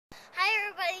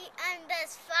I'm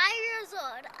just 5 years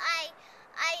old. I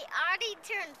already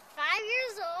turned 5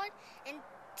 years old in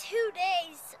 2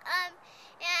 days.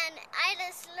 And I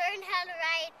just learned how to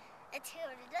ride a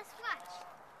scooter. Just watch.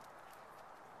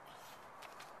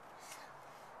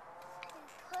 I can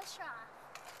push off.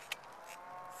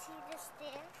 See this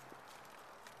there?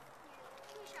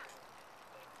 Push off.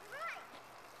 Right.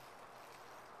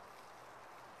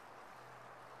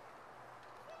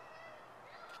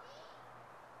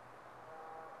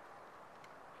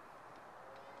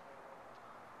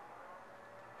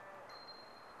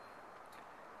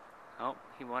 Oh,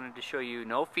 he wanted to show you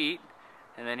no feet,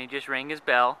 and then he just rang his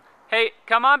bell. Hey,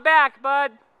 come on back,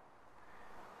 bud.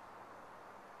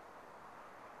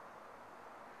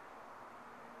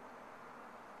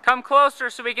 Come closer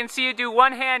so we can see you do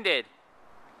one-handed.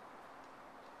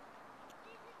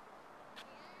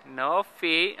 No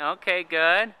feet. Okay,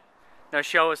 good. Now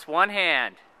show us one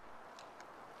hand.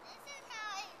 This is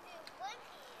how I do one hand.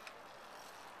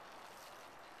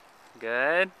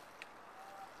 Good.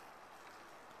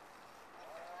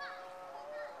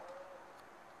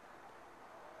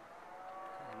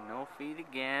 And no feet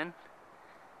again.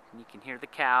 And you can hear the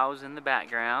cows in the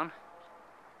background.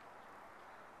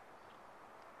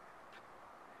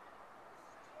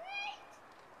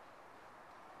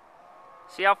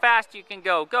 See how fast you can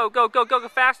go. Go, go, go, go, go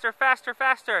faster, faster,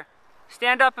 faster.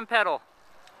 Stand up and pedal.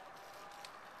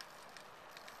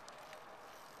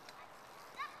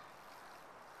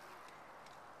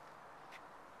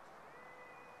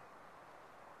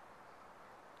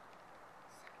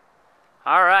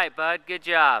 All right, bud, good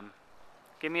job.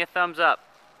 Give me a thumbs up.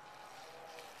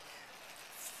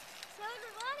 So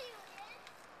the body again.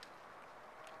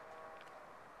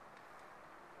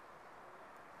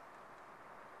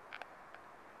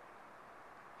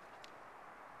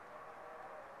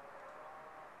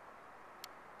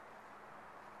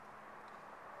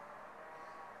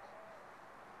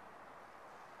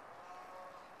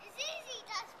 It's easy,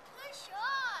 just push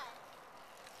on.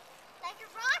 Like a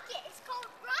rocket, it's called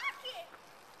rocket.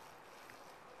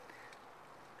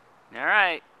 All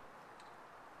right.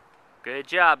 Good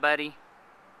job, buddy.